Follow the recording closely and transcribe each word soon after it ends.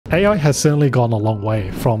AI has certainly gone a long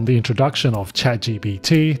way from the introduction of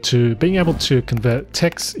ChatGPT to being able to convert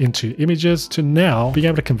text into images to now being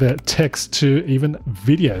able to convert text to even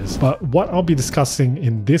videos. But what I'll be discussing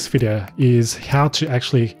in this video is how to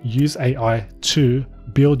actually use AI to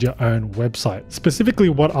build your own website. Specifically,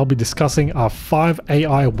 what I'll be discussing are 5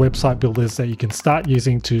 AI website builders that you can start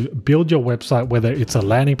using to build your website, whether it's a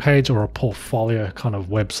landing page or a portfolio kind of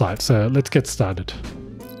website. So let's get started.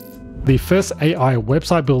 The first AI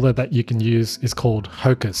website builder that you can use is called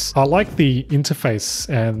Hocus. I like the interface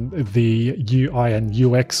and the UI and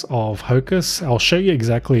UX of Hocus. I'll show you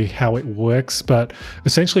exactly how it works, but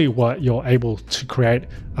essentially what you're able to create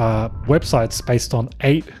are websites based on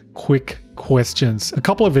 8 quick questions. A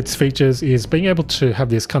couple of its features is being able to have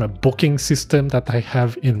this kind of booking system that they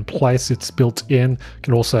have in place. It's built in. You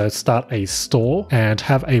can also start a store and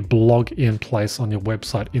have a blog in place on your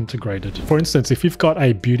website integrated. For instance, if you've got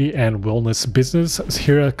a beauty and wellness business,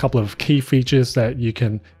 here are a couple of key features that you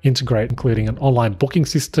can integrate, including an online booking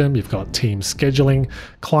system. You've got team scheduling,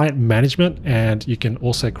 client management, and you can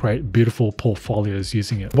also create beautiful portfolios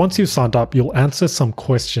using it. Once you've signed up, you'll answer some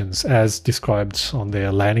questions as described on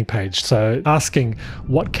their landing page. So asking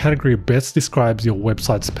what category best describes your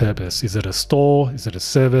website's purpose. Is it a store? Is it a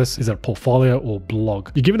service? Is it a portfolio or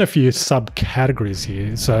blog? You're given a few subcategories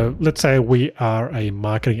here. So let's say we are a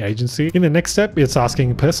marketing agency. In the next step, it's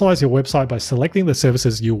asking personalize your website by selecting the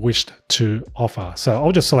services you wished to offer. So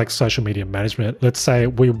I'll just select social media management. Let's say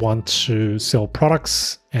we want to sell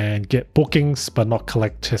products and get bookings but not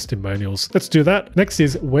collect testimonials. Let's do that. Next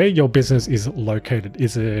is where your business is located.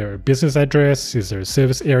 Is there a business address? Is there a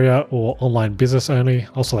service area or online business only?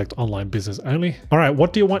 I'll select online business only. All right,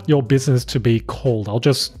 what do you want your business to be called? I'll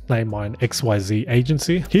just name mine XYZ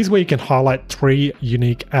Agency. Here's where you can highlight 3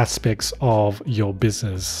 unique aspects of your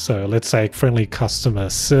business. So let's say friendly customer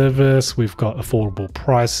service. We've got affordable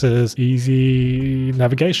prices, easy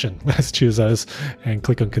navigation. Let's choose those and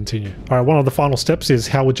click on continue. All right, one of the final steps is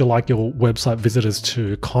how would you like your website visitors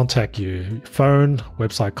to contact you? Phone,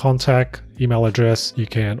 website contact, email address. You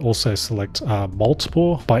can also select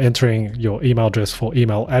multiple by entering your email address for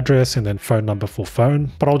email address and then phone number for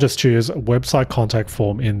phone. But I'll just choose website contact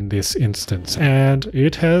form in this instance. And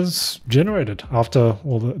it has generated after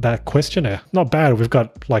all that questionnaire. Not bad. We've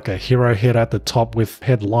got like a hero head at the top with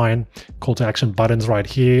headline, call to action buttons right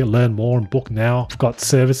here, learn more and book now. We've got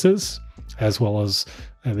services as well as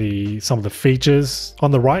some of the features.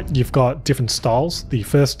 On the right, you've got different styles. The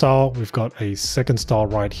first style, we've got a second style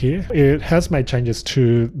right here. It has made changes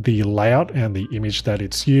to the layout and the image that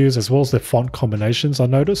it's used, as well as the font combinations I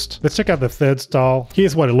noticed. Let's check out the third style.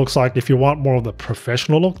 Here's what it looks like. If you want more of the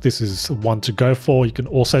professional look, this is one to go for. You can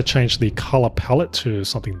also change the color palette to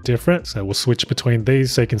something different. So we'll switch between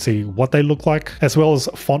these so you can see what they look like, as well as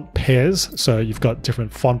font pairs. So you've got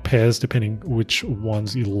different font pairs depending which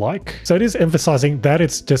ones you like. So it is emphasizing that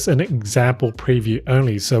it's just an example preview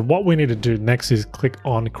only. So what we need to do next is click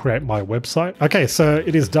on create my website. Okay, so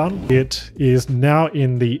it is done. It is now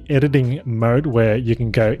in the editing mode where you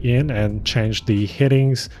can go in and change the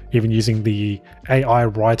headings, even using the AI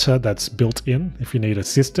writer that's built in if you need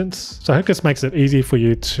assistance. So Hocus makes it easy for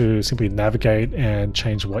you to simply navigate and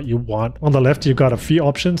change what you want. On the left, you've got a few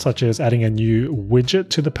options such as adding a new widget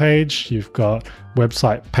to the page. You've got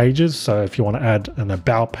website pages. So if you want to add an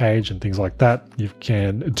about page and things like that, you can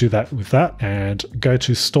do that with that, and go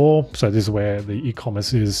to store. So this is where the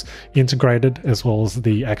e-commerce is integrated, as well as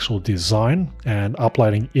the actual design and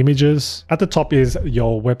uploading images. At the top is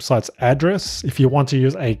your website's address. If you want to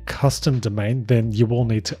use a custom domain, then you will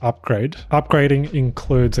need to upgrade. Upgrading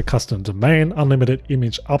includes a custom domain, unlimited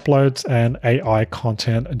image uploads, and AI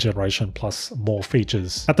content generation plus more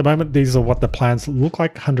features. At the moment, these are what the plans look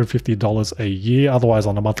like, $150 a year. Otherwise,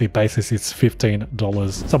 on a monthly basis, it's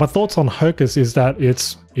 $15. So my thoughts on Hocus is that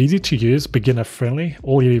it's easy to use, beginner friendly.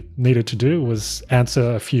 All you needed to do was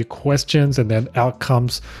answer a few questions and then out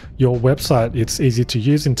comes your website. It's easy to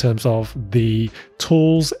use in terms of the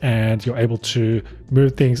tools, and you're able to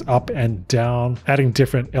move things up and down, adding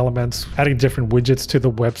different elements, adding different widgets to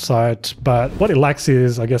the website. But what it lacks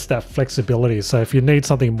is, I guess, that flexibility. So if you need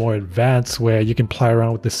something more advanced where you can play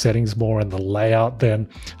around with the settings more and the layout, then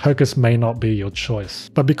Hocus may not be your choice.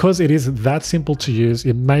 But because it is that simple to use,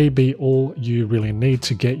 it may be all you really need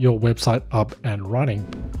to get your website up and running.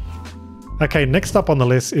 Okay, next up on the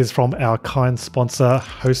list is from our kind sponsor,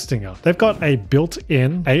 Hostinger. They've got a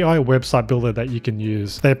built-in AI website builder that you can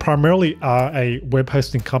use. They primarily are a web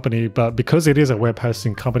hosting company, but because it is a web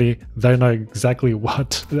hosting company, they know exactly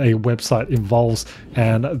what a website involves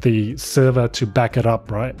and the server to back it up,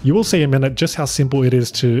 right? You will see in a minute just how simple it is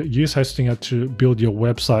to use Hostinger to build your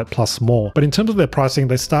website plus more. But in terms of their pricing,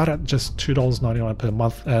 they start at just $2.99 per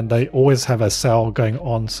month, and they always have a sale going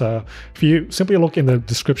on. So if you simply look in the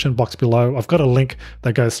description box below, I've got a link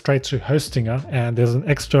that goes straight to Hostinger, and there's an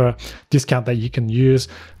extra discount that you can use,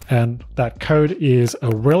 and that code is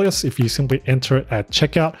Aurelius. If you simply enter it at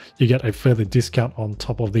checkout, you get a further discount on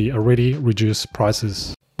top of the already reduced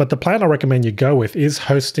prices. But the plan I recommend you go with is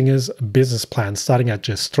Hostinger's business plan, starting at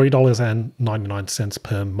just $3.99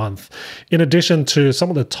 per month. In addition to some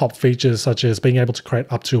of the top features, such as being able to create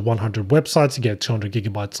up to 100 websites, you get 200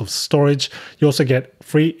 gigabytes of storage. You also get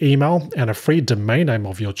free email and a free domain name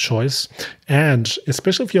of your choice. And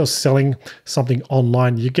especially if you're selling something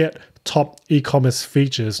online, you get top e-commerce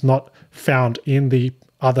features not found in the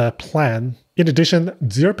other plan. In addition,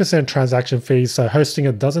 0% transaction fees, so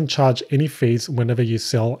Hostinger doesn't charge any fees whenever you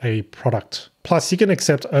sell a product. Plus, you can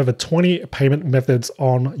accept over 20 payment methods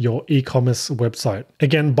on your e-commerce website.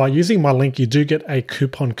 Again, by using my link, you do get a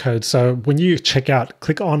coupon code. So when you check out,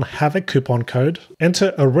 click on Have a Coupon Code,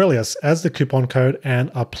 enter Aurelius as the coupon code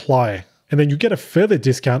and apply. And then you get a further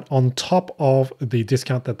discount on top of the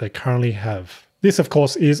discount that they currently have. This, of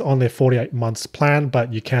course, is on their 48 months plan,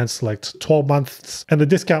 but you can select 12 months and the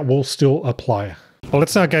discount will still apply. Well,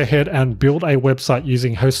 let's now go ahead and build a website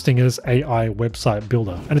using Hostinger's AI website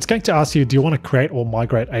builder. And it's going to ask you, do you want to create or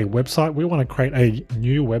migrate a website? We want to create a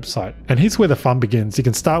new website. And here's where the fun begins. You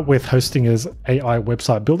can start with Hostinger's AI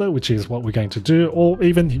website builder, which is what we're going to do, or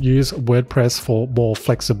even use WordPress for more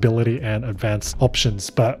flexibility and advanced options.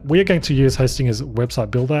 But we are going to use Hostinger's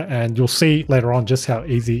website builder, and you'll see later on just how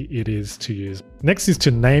easy it is to use. Next is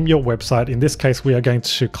to name your website. In this case, we are going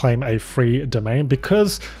to claim a free domain.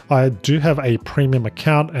 Because I do have a premium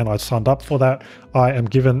account and I signed up for that, I am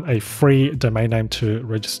given a free domain name to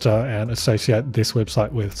register and associate this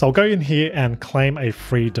website with. So I'll go in here and claim a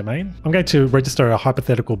free domain. I'm going to register a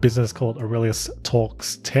hypothetical business called Aurelius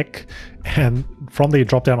Talks Tech. And from the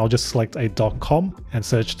dropdown, I'll just select a .com and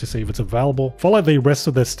search to see if it's available. Follow the rest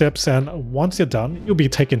of the steps, and once you're done, you'll be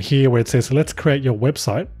taken here where it says, let's create your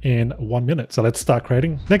website in 1 minute. So let's start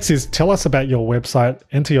creating. Next is tell us about your website.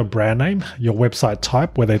 Enter your brand name, your website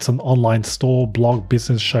type, whether it's an online store, blog,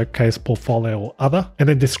 business, showcase, portfolio, or other, and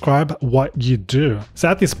then describe what you do. So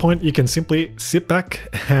at this point, you can simply sit back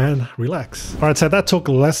and relax. All right, so that took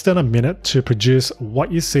less than a minute to produce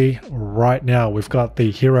what you see right now. We've got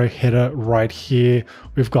the hero header right here.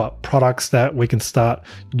 We've got products that we can start,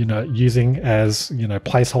 using as,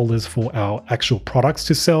 placeholders for our actual products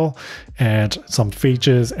to sell, and some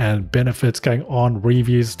features and benefits going on,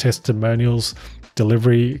 reviews, testimonials,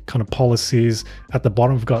 delivery kind of policies. At the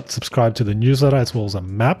bottom, we've got subscribe to the newsletter as well as a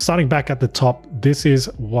map. Starting back at the top, this is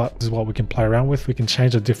what we can play around with. We can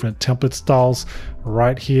change the different template styles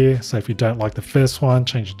right here. So if you don't like the first one,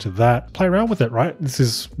 change it to that. Play around with it, right? This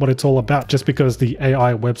is what it's all about. Just because the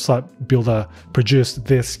AI website builder produced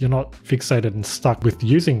this, you're not fixated and stuck with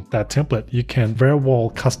using that template. You can very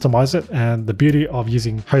well customize it. And the beauty of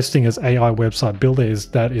using Hostinger's AI website builder is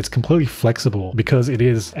that it's completely flexible, because it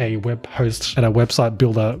is a web host and a website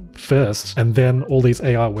builder first, and then all these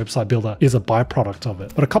AI website builder is a byproduct of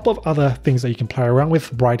it. But a couple of other things that you can play around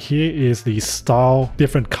with right here is the style,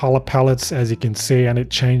 different color palettes, as you can see, and it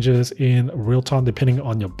changes in real time depending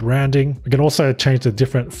on your branding. We can also change the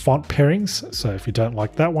different font pairings. So if you don't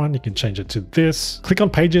like that one, you can change it to this. Click on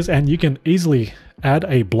pages and you can easily add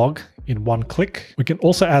a blog in one click. We can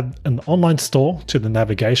also add an online store to the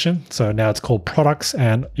navigation. So now it's called products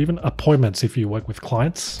and even appointments if you work with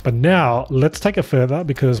clients. But now let's take it further,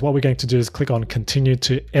 because what we're going to do is click on continue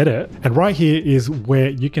to edit. And right here is where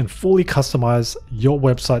you can fully customize your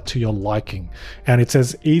website to your liking. And it's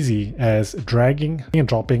as easy as dragging and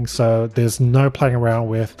dropping. So there's no playing around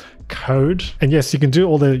with code. And yes, you can do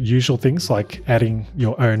all the usual things like adding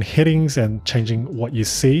your own headings and changing what you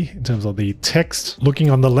see in terms of the text. Looking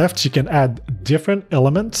on the left, you can add different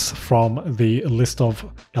elements from the list of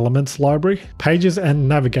elements library. Pages and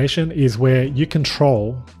navigation is where you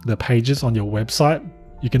control the pages on your website.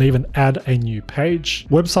 You can even add a new page.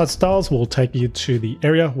 Website styles will take you to the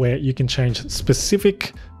area where you can change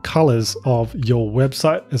specific colors of your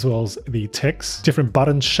website as well as the text, different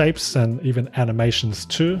button shapes, and even animations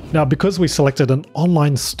too. Now, because we selected an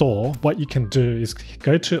online store, what you can do is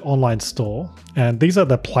go to online store, and these are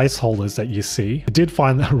the placeholders that you see. I did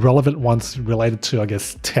find relevant ones related to, I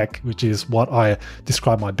guess, tech, which is what I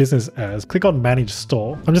describe my business as. Click on manage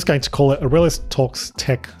store. I'm just going to call it Aurelius Talks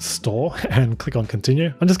Tech Store and click on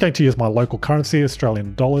continue. I'm just going to use my local currency,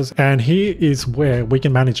 Australian dollars. And here is where we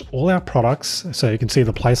can manage all our products. So you can see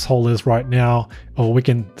the placeholders right now, or we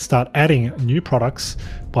can start adding new products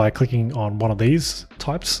by clicking on one of these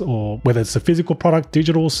types, or whether it's a physical product,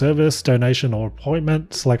 digital, service, donation, or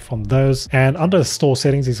appointment, select from those. And under store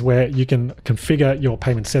settings is where you can configure your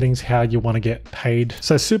payment settings, how you want to get paid.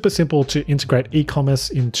 So super simple to integrate e-commerce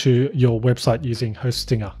into your website using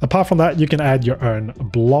Hostinger. Apart from that, you can add your own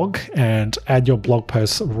blog and add your blog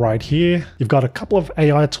posts right here. You've got a couple of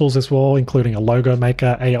AI tools as well, including a logo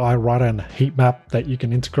maker, AI writer, and heat map that you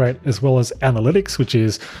can integrate, as well as analytics, which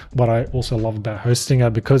is what I also love about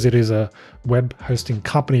Hostinger. Because it is a web hosting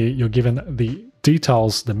company, you're given the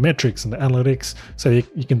details, the metrics and the analytics, so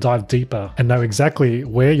you can dive deeper and know exactly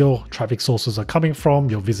where your traffic sources are coming from,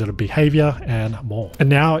 your visitor behavior, and more. And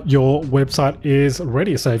now your website is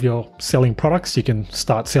ready. So if you're selling products, you can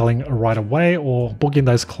start selling right away or book in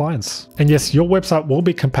those clients. And yes, your website will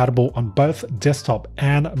be compatible on both desktop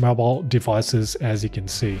and mobile devices, as you can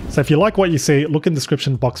see. So if you like what you see, look in the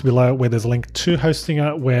description box below where there's a link to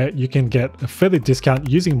Hostinger where you can get a further discount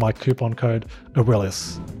using my coupon code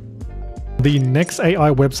Aurelius. The next AI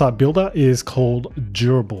website builder is called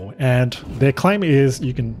Durable, and their claim is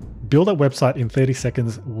you can build a website in 30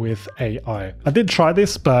 seconds with AI. I did try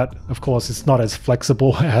this, but of course it's not as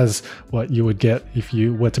flexible as what you would get if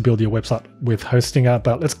you were to build your website with Hostinger.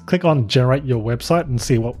 But let's click on generate your website and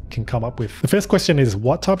see what can come up with. The first question is,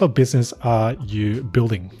 what type of business are you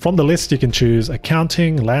building? From the list, you can choose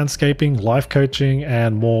accounting, landscaping, life coaching,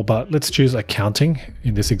 and more, but let's choose accounting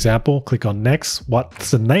in this example. Click on next.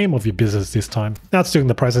 What's the name of your business this time? Now it's doing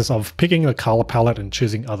the process of picking a color palette and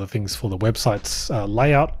choosing other things for the website's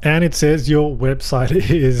layout. And it says your website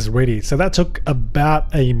is ready. So that took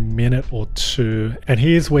about a minute or two. And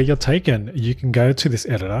here's where you're taken. You can go to this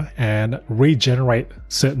editor and regenerate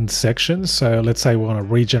certain sections. So let's say we want to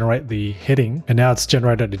regenerate the heading, and now it's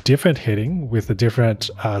generated a different heading with a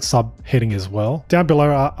different subheading as well. Down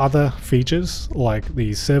below are other features like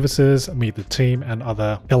the services, meet the team, and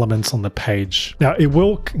other elements on the page. Now it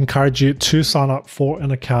will encourage you to sign up for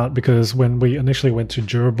an account, because when we initially went to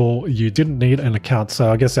Durable, you didn't need an account.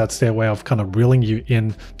 So I guess that's their way of kind of reeling you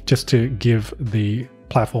in just to give the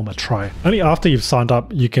platform a try. Only after you've signed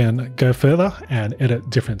up, you can go further and edit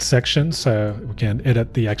different sections. So we can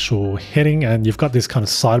edit the actual heading, and you've got this kind of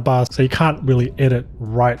sidebar. So you can't really edit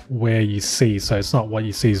right where you see. So it's not what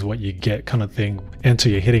you see is what you get kind of thing. Enter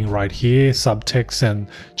your heading right here, subtext, and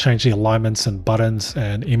change the alignments and buttons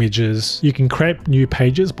and images. You can create new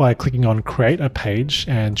pages by clicking on create a page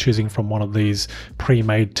and choosing from one of these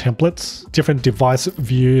pre-made templates. Different device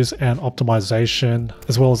views and optimization,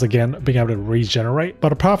 as well as again being able to regenerate.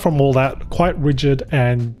 But apart from all that, quite rigid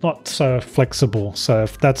and not so flexible. So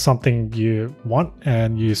if that's something you want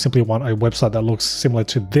and you simply want a website that looks similar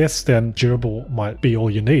to this, then Durable might be all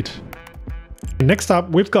you need. Next up,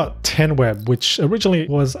 we've got 10Web, which originally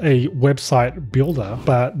was a website builder,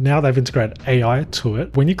 but now they've integrated AI to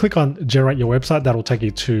it. When you click on generate your website, that'll take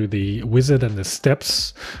you to the wizard and the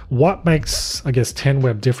steps. What makes, I guess,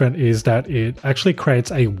 10Web different is that it actually creates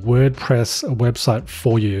a WordPress website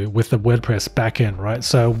for you with the WordPress backend, right?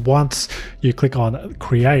 So once you click on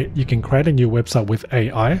create, you can create a new website with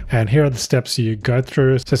AI. And here are the steps you go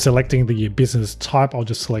through. So selecting the business type, I'll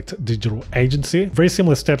just select digital agency. Very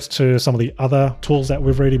similar steps to some of the other tools that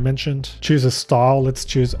we've already mentioned. Choose a style. Let's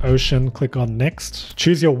choose ocean. Click on next.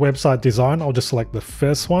 Choose your website design. I'll just select the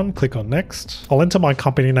first one. Click on next. I'll enter my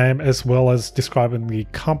company name as well as describing the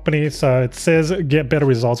company. So it says get better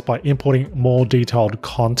results by importing more detailed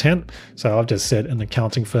content. So I've just said an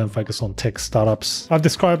accounting firm focused on tech startups. I've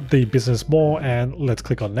described the business more, and let's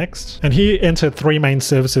click on next. And here enter 3 main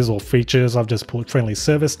services or features. I've just put friendly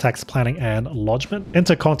service, tax planning, and lodgement.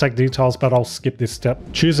 Enter contact details, but I'll skip this step.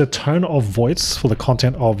 Choose a tone of voice for the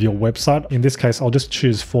content of your website. In this case, I'll just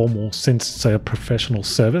choose formal since it's a professional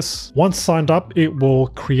service. Once signed up, it will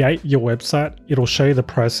create your website. It'll show you the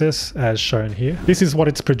process as shown here. This is what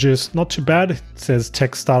it's produced. Not too bad. It says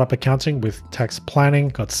tech startup accounting with tax planning,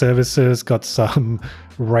 got services, got some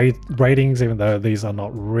ratings, even though these are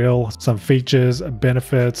not real, some features,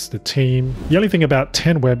 benefits, the team. The only thing about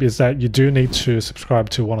 10Web is that you do need to subscribe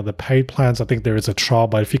to one of the paid plans. I think there is a trial,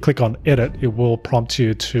 but if you click on edit, it will prompt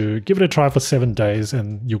you to give it a try for 7 days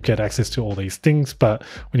and you'll get access to all these things. But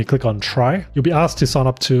when you click on try, you'll be asked to sign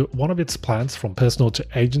up to one of its plans from personal to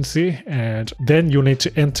agency, and then you'll need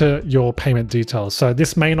to enter your payment details. So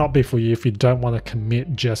this may not be for you if you don't want to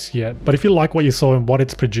commit just yet. But if you like what you saw and what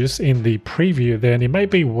it's produced in the preview, then it may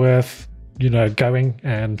be worth going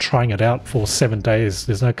and trying it out for 7 days.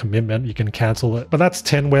 There's no commitment, you can cancel it. But that's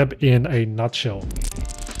 10Web in a nutshell.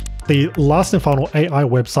 The last and final AI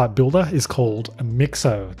website builder is called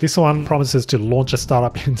Mixo. This one promises to launch a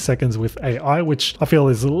startup in seconds with AI, which I feel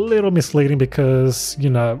is a little misleading because,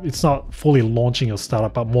 it's not fully launching your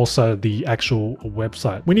startup, but more so the actual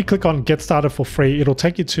website. When you click on Get Started for free, it'll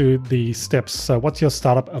take you to the steps. So what's your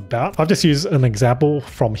startup about? I've just used an example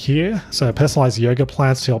from here. So personalized yoga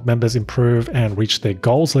plans to help members improve and reach their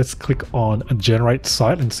goals. Let's click on Generate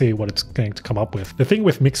Site and see what it's going to come up with. The thing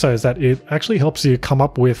with Mixo is that it actually helps you come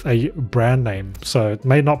up with a brand name. So it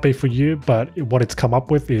may not be for you, but what it's come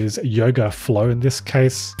up with is Yoga Flow in this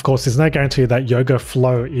case. Of course, there's no guarantee that Yoga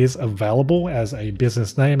Flow is available as a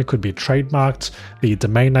business name. It could be trademarked. The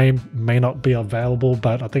domain name may not be available,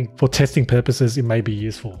 but I think for testing purposes, it may be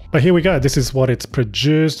useful. But here we go. This is what it's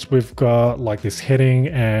produced. We've got like this heading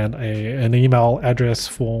and an email address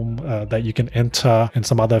form that you can enter, and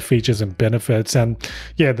some other features and benefits. And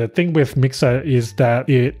yeah, the thing with Mixo is that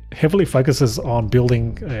it heavily focuses on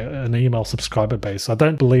building an email subscriber base. I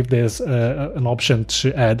don't believe there's an option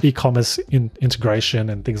to add e-commerce integration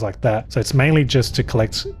and things like that. So it's mainly just to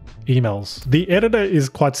collect emails. The editor is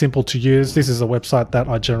quite simple to use. This is a website that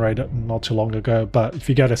I generated not too long ago, but if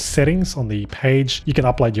you go to settings on the page, you can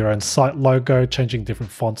upload your own site logo, changing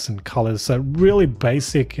different fonts and colors. So really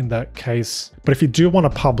basic in that case. But if you do want to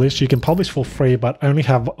publish, you can publish for free, but only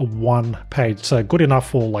have one page. So good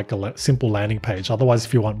enough for like a simple landing page. Otherwise,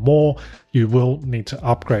 if you want more, you will need to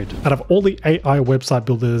upgrade. Out of all the AI website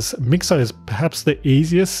builders, Mixo is perhaps the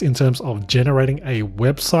easiest in terms of generating a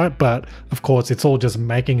website, but of course, it's all just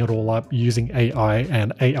making it all up using AI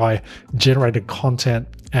and AI generated content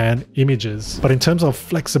and images. But in terms of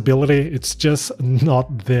flexibility, it's just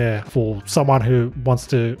not there for someone who wants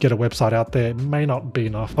to get a website out there. It may not be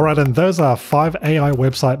enough. All right, and those are 5 AI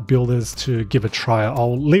website builders to give a try.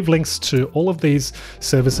 I'll leave links to all of these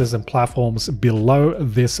services and platforms below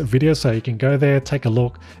this video, so you can go there, take a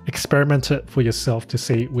look, experiment it for yourself to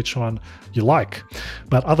see which one you like.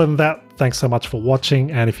 But other than that, thanks so much for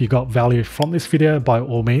watching, and if you got value from this video, by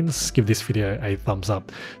all means, give this video a thumbs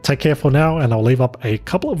up. Take care for now, and I'll leave up a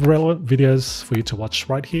couple of relevant videos for you to watch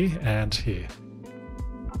right here and here.